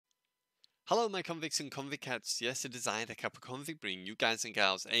Hello my convicts and convict cats. Yes, it is I, the Kappa Convict, bringing you guys and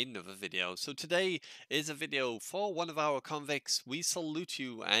gals another video. So today is a video for one of our convicts. We salute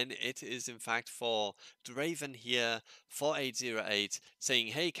you, and it is in fact for Draven here, 4808, saying,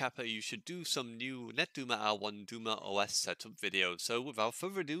 hey Kappa, you should do some new Netduma R1 Duma OS setup video. So without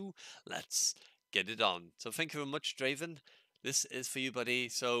further ado, let's get it on. So thank you very much, Draven. This is for you, buddy.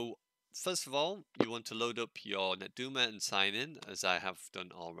 So first of all, you want to load up your Netduma and sign in, as I have done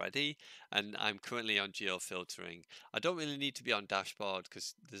already. And I'm currently on geo-filtering. I don't really need to be on dashboard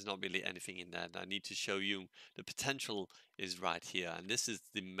because there's not really anything in there. And I need to show you the potential is right here. And this is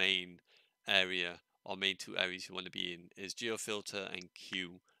the main area, or main two areas you want to be in, is geo-filter and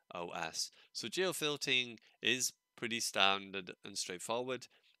QoS. So geo-filtering is pretty standard and straightforward.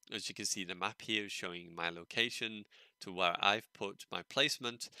 As you can see, the map here is showing my location to where I've put my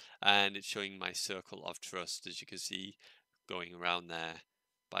placement, and it's showing my circle of trust, as you can see, going around there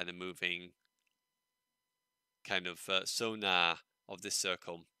by the moving kind of sonar of this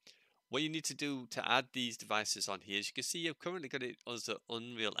circle. What you need to do to add these devices on here, as you can see, I've currently got it as the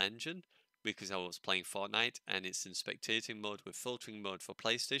Unreal Engine because I was playing Fortnite, and it's in spectating mode with filtering mode for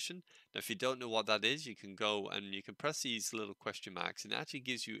PlayStation. Now, if you don't know what that is, you can go and you can press these little question marks, and it actually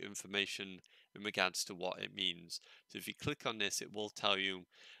gives you information in regards to what it means. So if you click on this, it will tell you,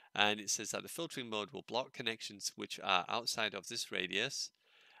 and it says that the filtering mode will block connections which are outside of this radius,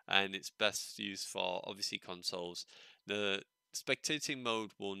 and it's best used for obviously consoles. The spectating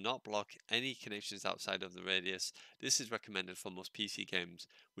mode will not block any connections outside of the radius. This is recommended for most PC games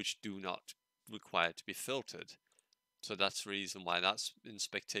which do not require to be filtered. So that's the reason why that's in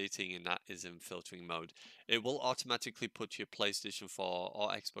spectating and that is in filtering mode. It will automatically put your PlayStation 4 or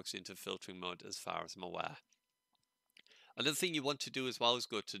Xbox into filtering mode as far as I'm aware. Another thing you want to do as well is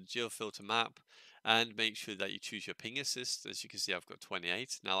go to the GeoFilter map and make sure that you choose your ping assist. As you can see, I've got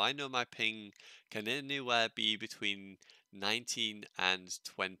 28. Now I know my ping can anywhere be between 19 and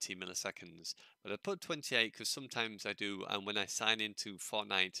 20 milliseconds, but I put 28 because sometimes I do, and when I sign into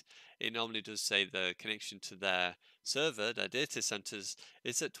Fortnite, it normally does say the connection to their server, their data centers,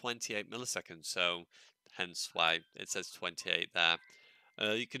 is at 28 milliseconds, so hence why it says 28 there.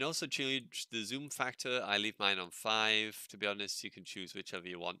 You can also change the zoom factor. I leave mine on 5. To be honest, you can choose whichever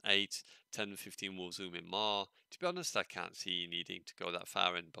you want. 8, 10, 15 will zoom in more. To be honest, I can't see you needing to go that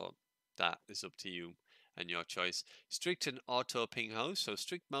far in, but that is up to you and your choice. Strict and auto ping host. So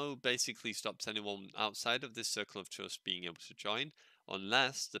strict mode basically stops anyone outside of this circle of trust being able to join,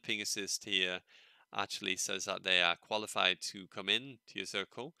 unless the ping assist here actually says that they are qualified to come in to your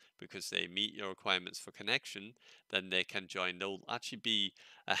circle because they meet your requirements for connection. Then they can join. They'll actually be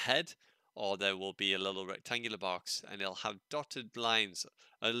ahead, or there will be a little rectangular box and it'll have dotted lines,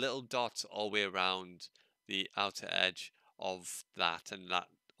 a little dot all the way around the outer edge of that, and that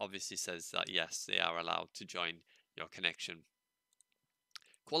obviously says that yes, they are allowed to join your connection.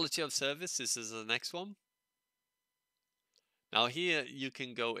 Quality of service, this is the next one. Now here you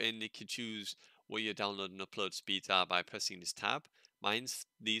can go in, you can choose what your download and upload speeds are by pressing this tab. Mine's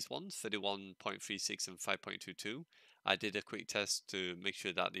these ones, 31.36 and 5.22. I did a quick test to make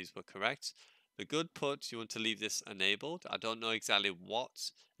sure that these were correct. The good put, you want to leave this enabled. I don't know exactly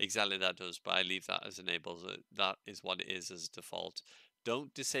what exactly that does, but I leave that as enabled. That is what it is as default.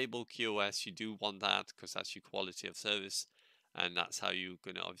 Don't disable QoS. You do want that because that's your quality of service, and that's how you're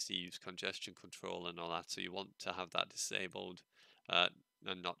going to obviously use congestion control and all that. So you want to have that disabled and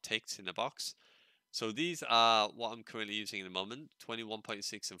not ticked in the box. So these are what I'm currently using at the moment,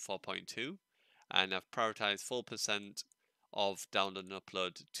 21.6 and 4.2, and I've prioritized 4% of download and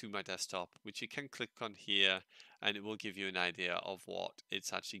upload to my desktop, which you can click on here and it will give you an idea of what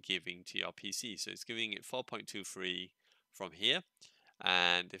it's actually giving to your PC. So it's giving it 4.23 from here,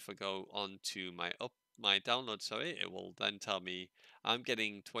 and if I go on to my download, sorry, it will then tell me I'm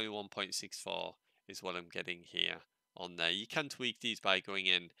getting 21.64 is what I'm getting here on there. You can tweak these by going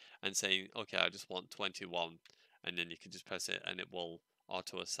in and saying, okay, I just want 21, and then you can just press it and it will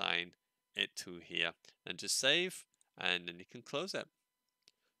auto assign it to here, and just save, and then you can close it.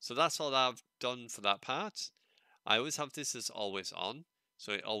 So that's all I've done for that part. I always have this as always on,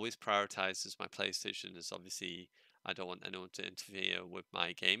 so it always prioritizes my PlayStation, as obviously I don't want anyone to interfere with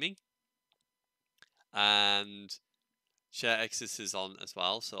my gaming. And share access is on as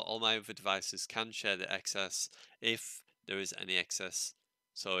well, so all my other devices can share the access if there is any excess,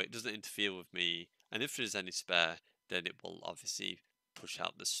 so it doesn't interfere with me, and if there's any spare, then it will obviously push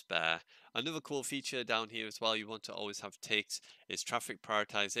out the spare. Another cool feature down here as well you want to always have ticked is traffic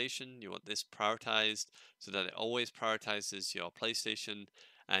prioritization. You want this prioritized so that it always prioritizes your PlayStation,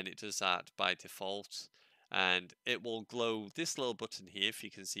 and it does that by default. and it will glow this little button here, if you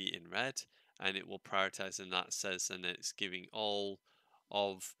can see in red, and it will prioritize, and that says, and it's giving all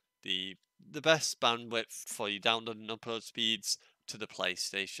of the best bandwidth for your download and upload speeds to the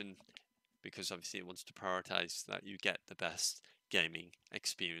PlayStation, because obviously it wants to prioritize that you get the best gaming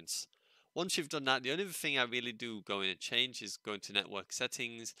experience. Once you've done that, the only thing I really do go in and change is go into network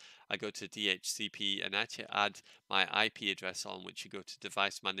settings. I go to DHCP and actually add my IP address on, which you go to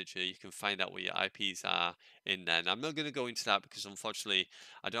device manager. You can find out where your IPs are in there. And I'm not going to go into that because unfortunately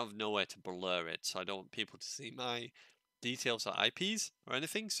I don't have nowhere to blur it. So I don't want people to see my details or IPs or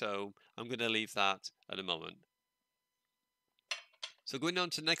anything. So I'm going to leave that at the moment. So going on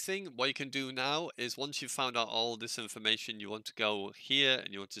to the next thing, what you can do now is once you've found out all this information, you want to go here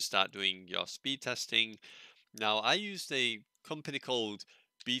and you want to start doing your speed testing. Now I used a company called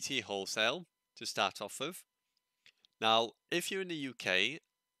BT Wholesale to start off with. Now, if you're in the UK,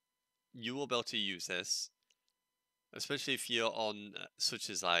 you will be able to use this, especially if you're on such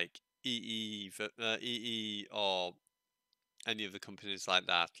as like EE or any of the companies like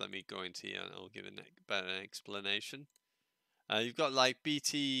that. Let me go into here and I'll give a better explanation. You've got like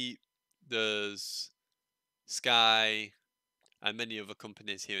BT, there's Sky, and many other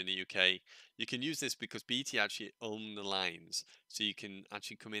companies here in the UK. You can use this because BT actually own the lines. So you can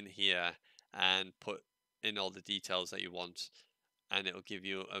actually come in here and put in all the details that you want, and it'll give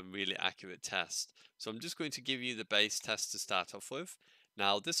you a really accurate test. So I'm just going to give you the base test to start off with.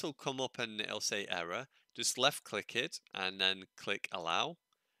 Now this will come up and it'll say error. Just left click it and then click allow.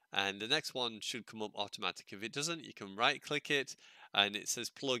 And the next one should come up automatic. If it doesn't, you can right click it and it says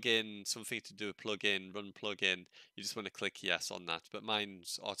plugin, something to do with plugin, run plugin. You just want to click yes on that, but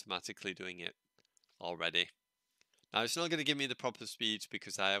mine's automatically doing it already. Now it's not going to give me the proper speeds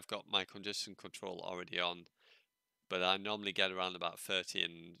because I have got my congestion control already on, but I normally get around about 30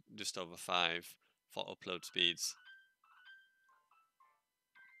 and just over 5 for upload speeds.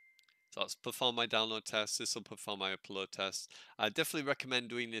 So let's perform my download test. This will perform my upload test. I definitely recommend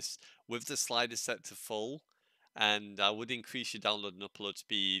doing this with the slider set to full, and I would increase your download and upload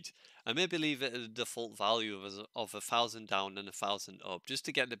speed and maybe leave it at a default value of 1,000 down and 1,000 up, just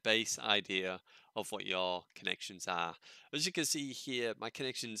to get the base idea of what your connections are. As you can see here, my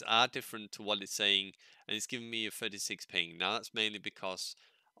connections are different to what it's saying, and it's giving me a 36 ping. Now that's mainly because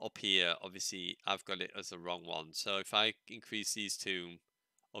up here, obviously, I've got it as the wrong one. So if I increase these two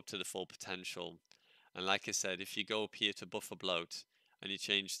up to the full potential, and like I said, if you go up here to buffer bloat and you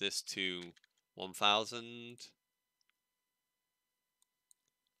change this to 1000,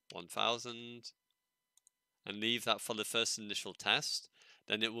 1000, and leave that for the first initial test,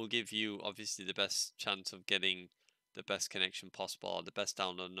 then it will give you obviously the best chance of getting the best connection possible, or the best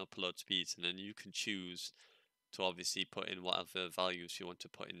download and upload speeds, and then you can choose to obviously put in whatever values you want to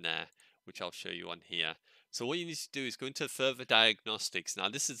put in there, which I'll show you on here. So what you need to do is go into further diagnostics. Now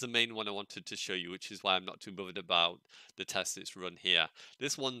this is the main one I wanted to show you, which is why I'm not too bothered about the test that's run here.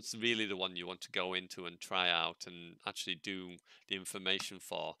 This one's really the one you want to go into and try out and actually do the information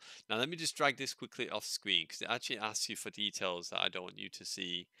for. Now let me just drag this quickly off screen because it actually asks you for details that I don't want you to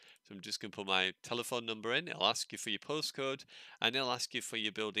see. So I'm just going to put my telephone number in. It'll ask you for your postcode and it'll ask you for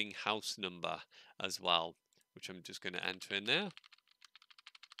your building house number as well, which I'm just going to enter in there.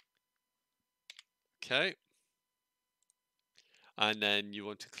 Okay. And then you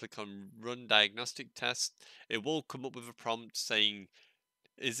want to click on run diagnostic test. It will come up with a prompt saying,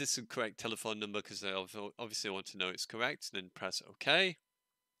 is this a correct telephone number? Because I obviously want to know it's correct. And then press OK.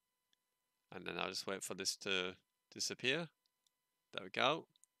 And then I'll just wait for this to disappear. There we go.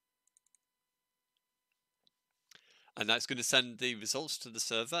 And that's going to send the results to the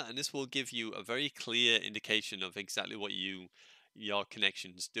server, and this will give you a very clear indication of exactly what your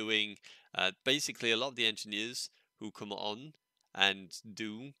connection's doing. Basically, a lot of the engineers who come on and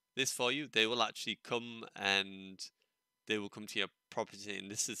do this for you, they will actually come and they will come to your property,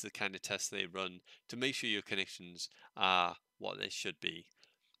 and this is the kind of test they run to make sure your connections are what they should be.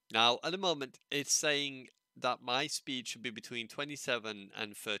 Now, at the moment, it's saying that my speed should be between 27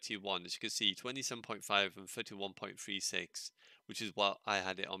 and 31. As you can see, 27.5 and 31.36, which is what I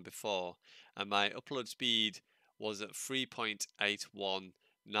had it on before. And my upload speed was at 3.81.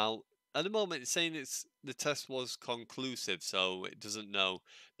 Now, at the moment, it's saying the test was conclusive, so it doesn't know.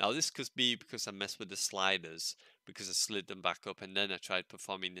 Now, this could be because I messed with the sliders, because I slid them back up, and then I tried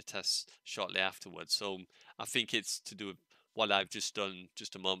performing the test shortly afterwards. So I think it's to do with what I've just done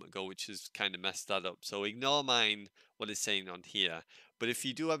just a moment ago, which has kind of messed that up. So ignore mine, what it's saying on here. But if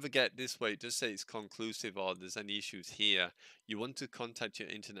you do ever get this way, it does say it's conclusive or there's any issues here, you want to contact your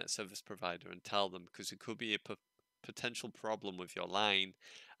internet service provider and tell them, because it could be a potential problem with your line,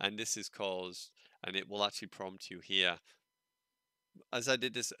 and this is caused and it will actually prompt you here. As I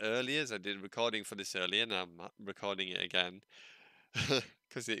did this earlier, as I did recording for this earlier, and I'm recording it again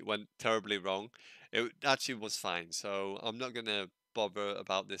because it went terribly wrong. It actually was fine, so I'm not going to bother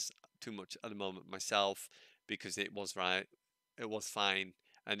about this too much at the moment myself because it was right, it was fine,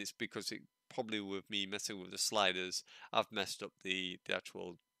 and it's because it probably with me messing with the sliders, I've messed up the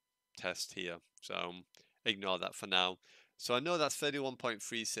actual test here. So ignore that for now. So I know that's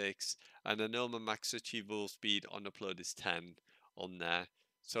 31.36 and I know my max achievable speed on upload is 10 on there.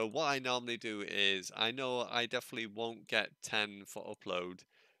 So what I normally do is I know I definitely won't get 10 for upload.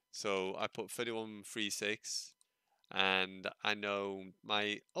 So I put 31.36 and I know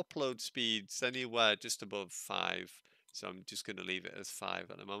my upload speed's anywhere just above 5. So I'm just going to leave it as 5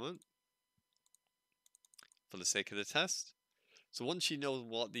 at the moment for the sake of the test. So once you know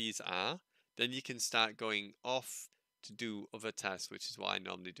what these are, then you can start going off to do other tests, which is what I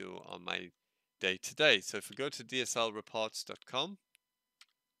normally do on my day to day. So if we go to dslreports.com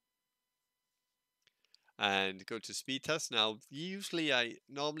and go to speed test, now usually I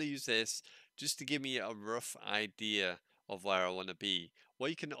normally use this just to give me a rough idea of where I want to be. What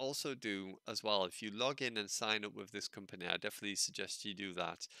you can also do as well, if you log in and sign up with this company, I definitely suggest you do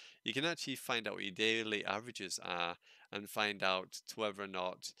that. You can actually find out what your daily averages are and find out whether or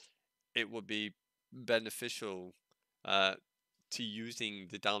not it would be beneficial uh, to using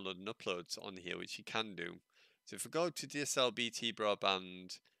the download and uploads on here, which you can do. So if we go to DSL BT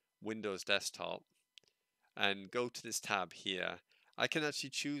Broadband Windows Desktop and go to this tab here, I can actually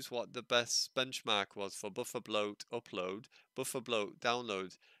choose what the best benchmark was for buffer bloat upload, buffer bloat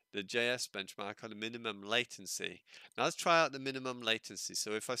download, the JS benchmark, or the minimum latency. Now let's try out the minimum latency.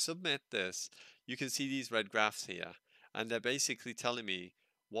 So if I submit this, you can see these red graphs here, and they're basically telling me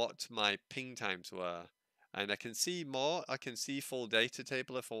what my ping times were. And I can see more, I can see full data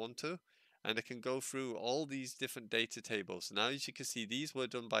table if I want to, and I can go through all these different data tables. Now as you can see, these were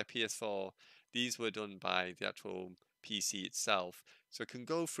done by PS4, these were done by the actual PC itself. So I can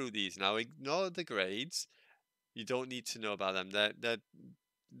go through these. Now ignore the grades. You don't need to know about them.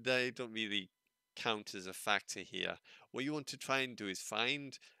 They don't really count as a factor here. What you want to try and do is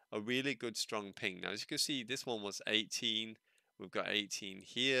find a really good strong ping. Now as you can see, this one was 18. We've got 18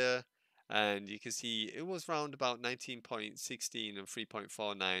 here. And you can see it was round about 19.16 and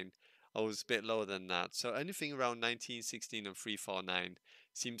 3.49. I was a bit lower than that. So anything around 19, 16 and 349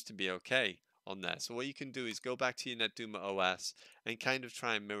 seems to be okay on there. So what you can do is go back to your Netduma OS and kind of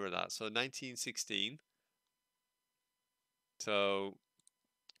try and mirror that. So 1916. So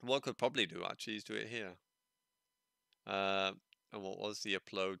what I could probably do actually is do it here. And what was the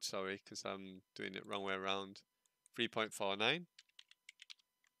upload? Sorry, because I'm doing it wrong way around. 3.49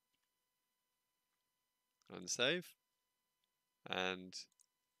 and save and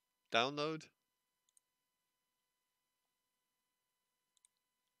download.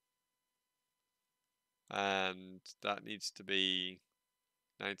 And that needs to be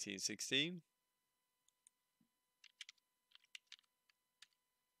 1916.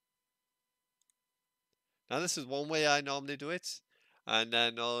 Now this is one way I normally do it. And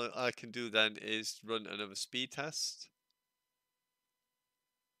then all I can do then is run another speed test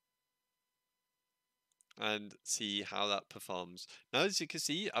and see how that performs. Now as you can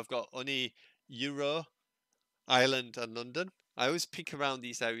see, I've got only Euro, Ireland and London. I always pick around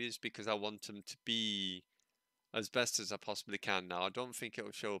these areas because I want them to be as best as I possibly can. Now I don't think it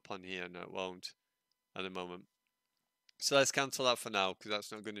will show up on here. No, it won't at the moment. So let's cancel that for now because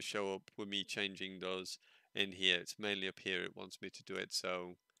that's not going to show up with me changing those in here. It's mainly up here it wants me to do it.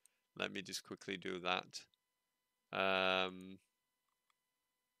 So let me just quickly do that.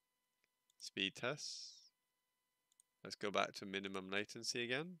 Speed tests. Let's go back to minimum latency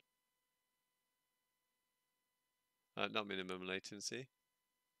again. Not minimum latency.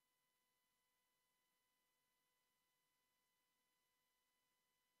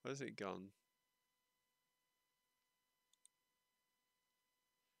 Where's it gone?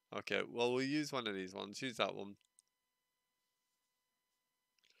 Okay, well, we'll use one of these ones. Use that one.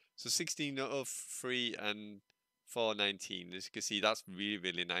 So 1603 and 419. As you can see, that's really,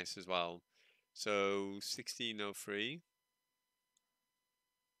 really nice as well. So 1603.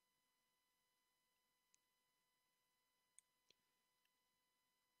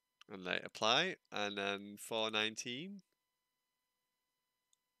 And let apply. And then 419.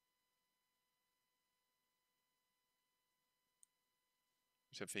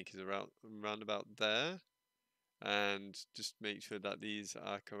 Which I think is around about there. And just make sure that these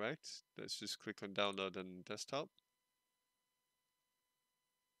are correct. Let's just click on download and desktop.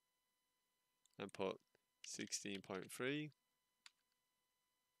 And put 16.3.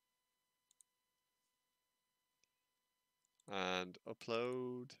 and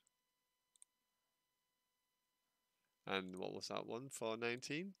upload. And what was that one?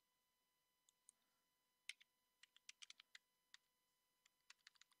 419.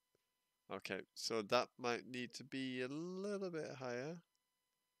 Okay, so that might need to be a little bit higher.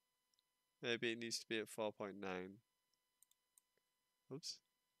 Maybe it needs to be at 4.9. Oops.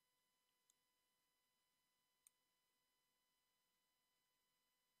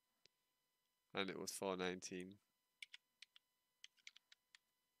 And it was 419.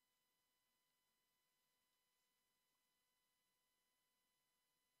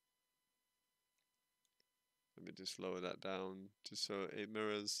 Let me just lower that down just so it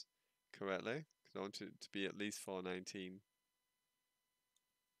mirrors correctly, because I want it to be at least 419.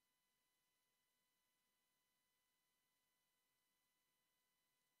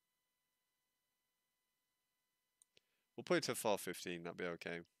 We'll put it to 415, that'll be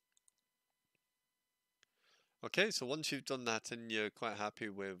okay. Okay, so once you've done that and you're quite happy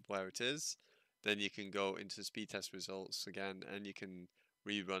with where it is, then you can go into speed test results again and you can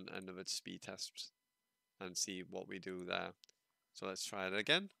rerun another speed test and see what we do there. So let's try it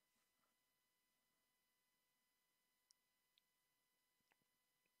again.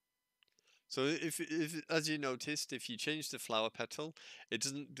 So if as you noticed, if you change the flower petal, it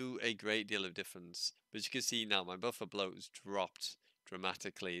doesn't do a great deal of difference. But you can see now my buffer bloat has dropped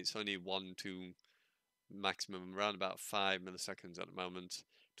dramatically. It's only 1, 2, maximum around about 5 milliseconds at the moment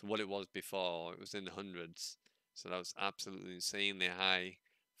to what it was before. It was in the hundreds. So that was absolutely insanely high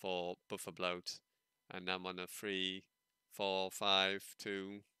for buffer bloat. And now I'm on a 3, 4, 5,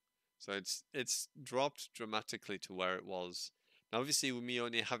 2. So it's dropped dramatically to where it was. Now obviously with me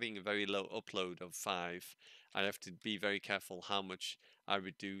only having a very low upload of 5, I have to be very careful how much I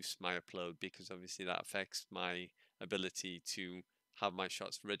reduce my upload because obviously that affects my ability to have my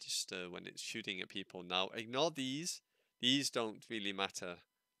shots register when it's shooting at people. Now ignore these. These don't really matter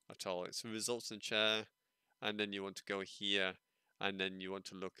at all. It's the results and share, and then you want to go here, and then you want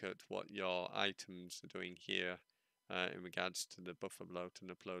to look at what your items are doing here in regards to the buffer bloat and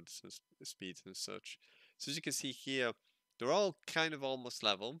upload speeds and such. So as you can see here, they're all kind of almost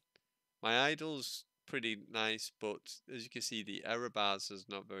level. My idle's pretty nice, but as you can see, the error bars is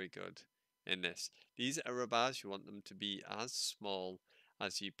not very good in this. These error bars, you want them to be as small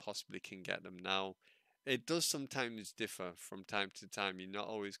as you possibly can get them. Now, it does sometimes differ from time to time. You're not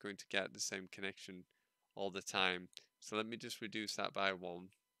always going to get the same connection all the time. So let me just reduce that by 1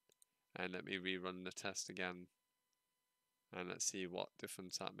 and let me rerun the test again. And let's see what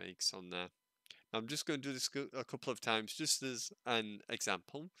difference that makes on there. I'm just going to do this a couple of times just as an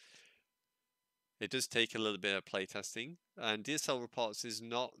example. It does take a little bit of playtesting, and DSL Reports is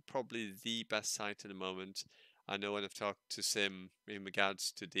not probably the best site at the moment. I know when I've talked to Sim in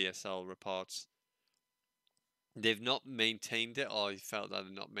regards to DSL Reports, they've not maintained it, or I felt that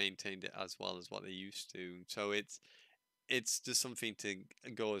they've not maintained it as well as what they used to. So it's just something to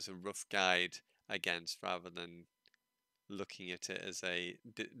go as a rough guide against rather than looking at it as a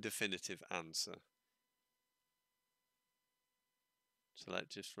definitive answer. So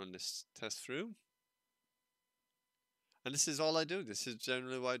let's just run this test through. And this is all I do. This is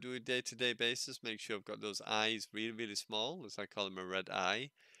generally what I do on a day-to-day basis. Make sure I've got those eyes really, really small, as I call them a red eye.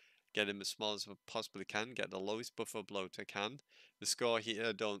 Get them as small as I possibly can. Get the lowest buffer bloat I can. The score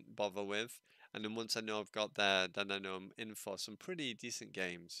here, don't bother with. And then once I know I've got there, then I know I'm in for some pretty decent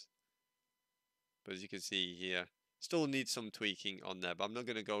games. But as you can see here, still need some tweaking on there, but I'm not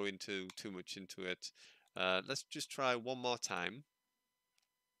going to go into too much into it. Let's just try one more time.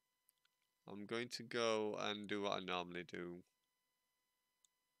 I'm going to go and do what I normally do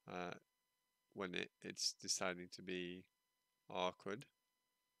when it's deciding to be awkward.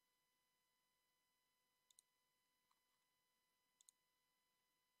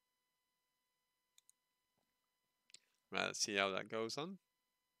 Right, let's see how that goes on.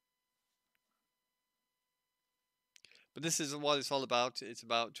 But this is what it's all about. It's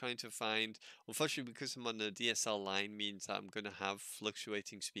about trying to find, unfortunately, because I'm on the DSL line, means that I'm going to have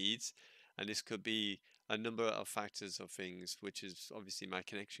fluctuating speeds. And this could be a number of factors of things, which is obviously my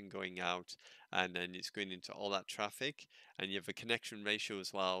connection going out, and then it's going into all that traffic. And you have a connection ratio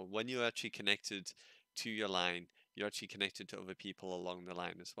as well. When you're actually connected to your line, you're actually connected to other people along the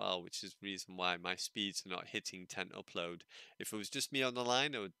line as well, which is the reason why my speeds are not hitting 10 upload. If it was just me on the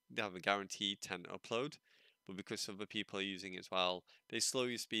line, I would have a guaranteed 10 upload. But because other people are using it as well, they slow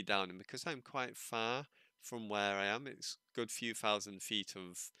your speed down. And because I'm quite far from where I am, it's a good few thousand feet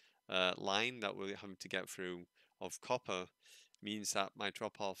of line that we're having to get through of copper, means that my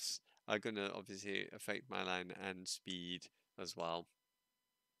drop-offs are going to obviously affect my line and speed as well.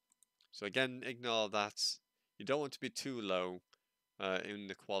 So again, ignore that. You don't want to be too low in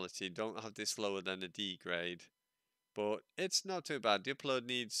the quality. Don't have this lower than a D grade. But it's not too bad. The upload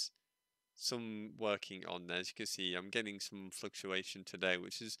needs some working on there. As you can see, I'm getting some fluctuation today,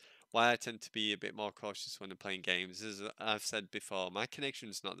 which is why I tend to be a bit more cautious when I'm playing games. As I've said before, my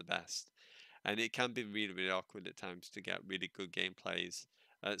connection's not the best, and it can be really, really awkward at times to get really good gameplays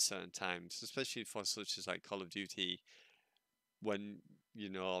at certain times, especially for such as like Call of Duty, when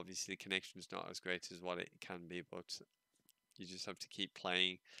obviously the connection's not as great as what it can be, but you just have to keep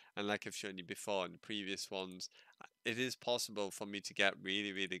playing. And like I've shown you before in the previous ones, it is possible for me to get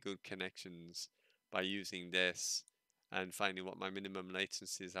really, really good connections by using this and finding what my minimum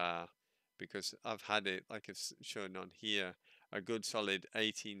latencies are. Because I've had it, like I've shown on here, a good solid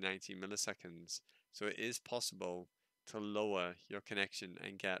 18, 19 milliseconds. So it is possible to lower your connection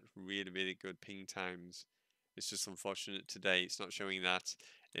and get really, really good ping times. It's just unfortunate today it's not showing that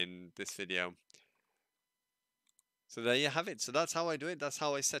in this video. So there you have it. So that's how I do it. That's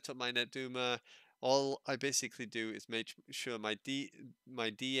how I set up my Netduma. All I basically do is make sure my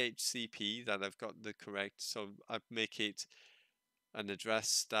DHCP that I've got the correct. So I make it an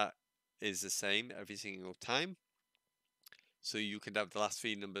address that is the same every single time. So you can have the last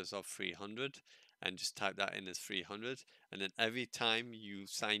three numbers of 300 and just type that in as 300. And then every time you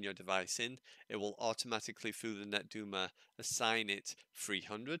sign your device in, it will automatically through the Netduma assign it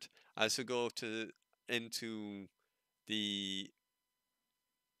 300. I also go into the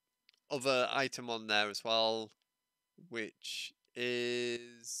other item on there as well, which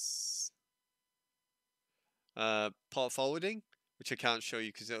is port forwarding, which I can't show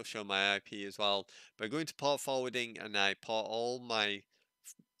you because it'll show my IP as well. But I go into port forwarding and I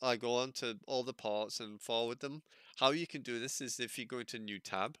go on to all the ports and forward them. How you can do this is if you go into a new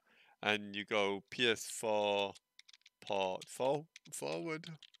tab and you go PS4 port forward.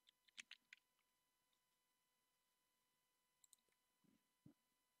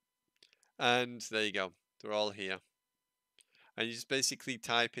 And there you go. They're all here. And you just basically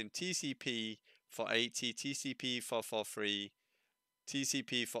type in TCP for 80, TCP for 43,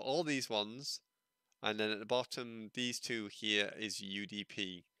 TCP for all these ones, and then at the bottom, these two here is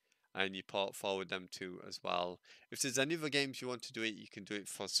UDP, and you port forward them too as well. If there's any other games you want to do it, you can do it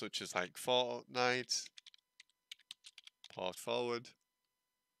for such as like Fortnite, port forward,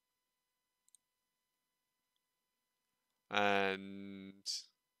 and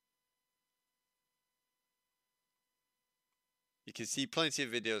you can see plenty of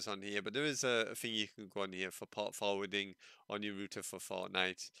videos on here, but there is a thing you can go on here for port forwarding on your router for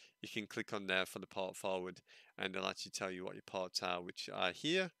Fortnite. You can click on there for the port forward and it'll actually tell you what your ports are, which are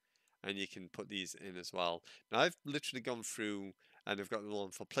here, and you can put these in as well. Now I've literally gone through and I've got the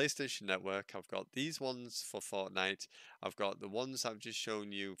one for PlayStation Network, I've got these ones for Fortnite, I've got the ones I've just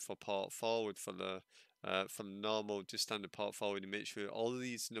shown you for port forward for the normal just standard port forward, and make sure all of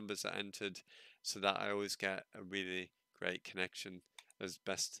these numbers are entered so that I always get a really great connection as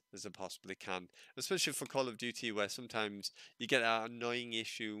best as I possibly can, especially for Call of Duty, where sometimes you get that annoying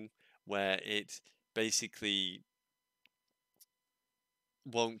issue where it basically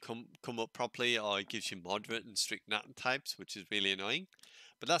won't come up properly, or it gives you moderate and strict NAT types, which is really annoying.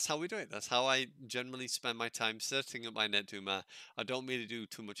 But that's how we do it. That's how I generally spend my time setting up my Netduma. I don't really do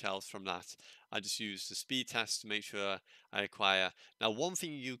too much else from that. I just use the speed test to make sure I acquire. Now, one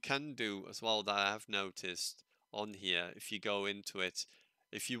thing you can do as well that I have noticed on here, if you go into it,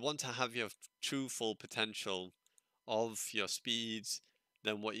 if you want to have your true full potential of your speeds,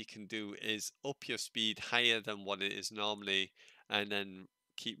 then what you can do is up your speed higher than what it is normally, and then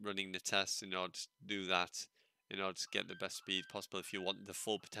keep running the tests in order to do that, in order to get the best speed possible if you want the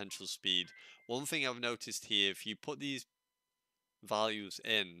full potential speed. One thing I've noticed here, if you put these values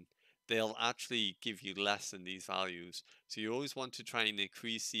in, they'll actually give you less than these values. So you always want to try and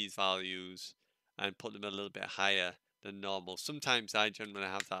increase these values and put them a little bit higher than normal. Sometimes I generally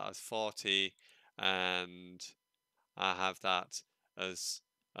have that as 40, and I have that as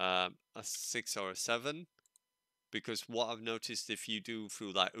a 6 or a 7, because what I've noticed, if you do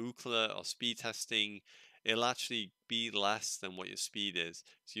through like Ookla or speed testing, it'll actually be less than what your speed is.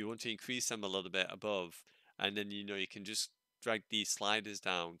 So you want to increase them a little bit above, and then you can just drag these sliders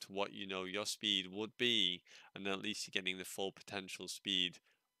down to what your speed would be, and then at least you're getting the full potential speed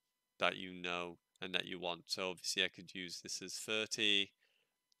that and that you want. So obviously I could use this as 30,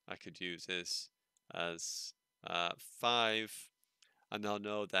 I could use this as 5, and I'll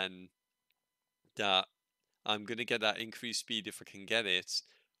know then that I'm going to get that increased speed if I can get it,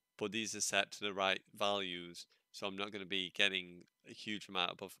 but these are set to the right values, so I'm not going to be getting a huge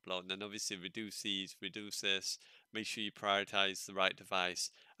amount of buffer bloat. And then obviously reduce these, reduce this, make sure you prioritize the right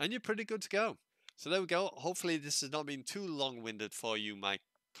device, and you're pretty good to go. So there we go. Hopefully this has not been too long-winded for you, my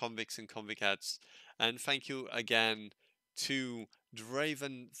convicts and convicats. And thank you again to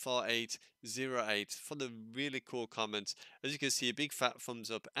Draven4808 for the really cool comments. As you can see, a big fat thumbs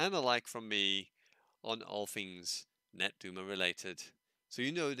up and a like from me on all things Netduma related. So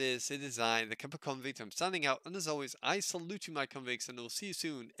you know this, it is I, the Kappa Convict. I'm standing out, and as always, I salute you, my convicts, and I'll see you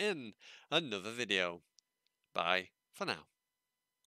soon in another video. Bye for now.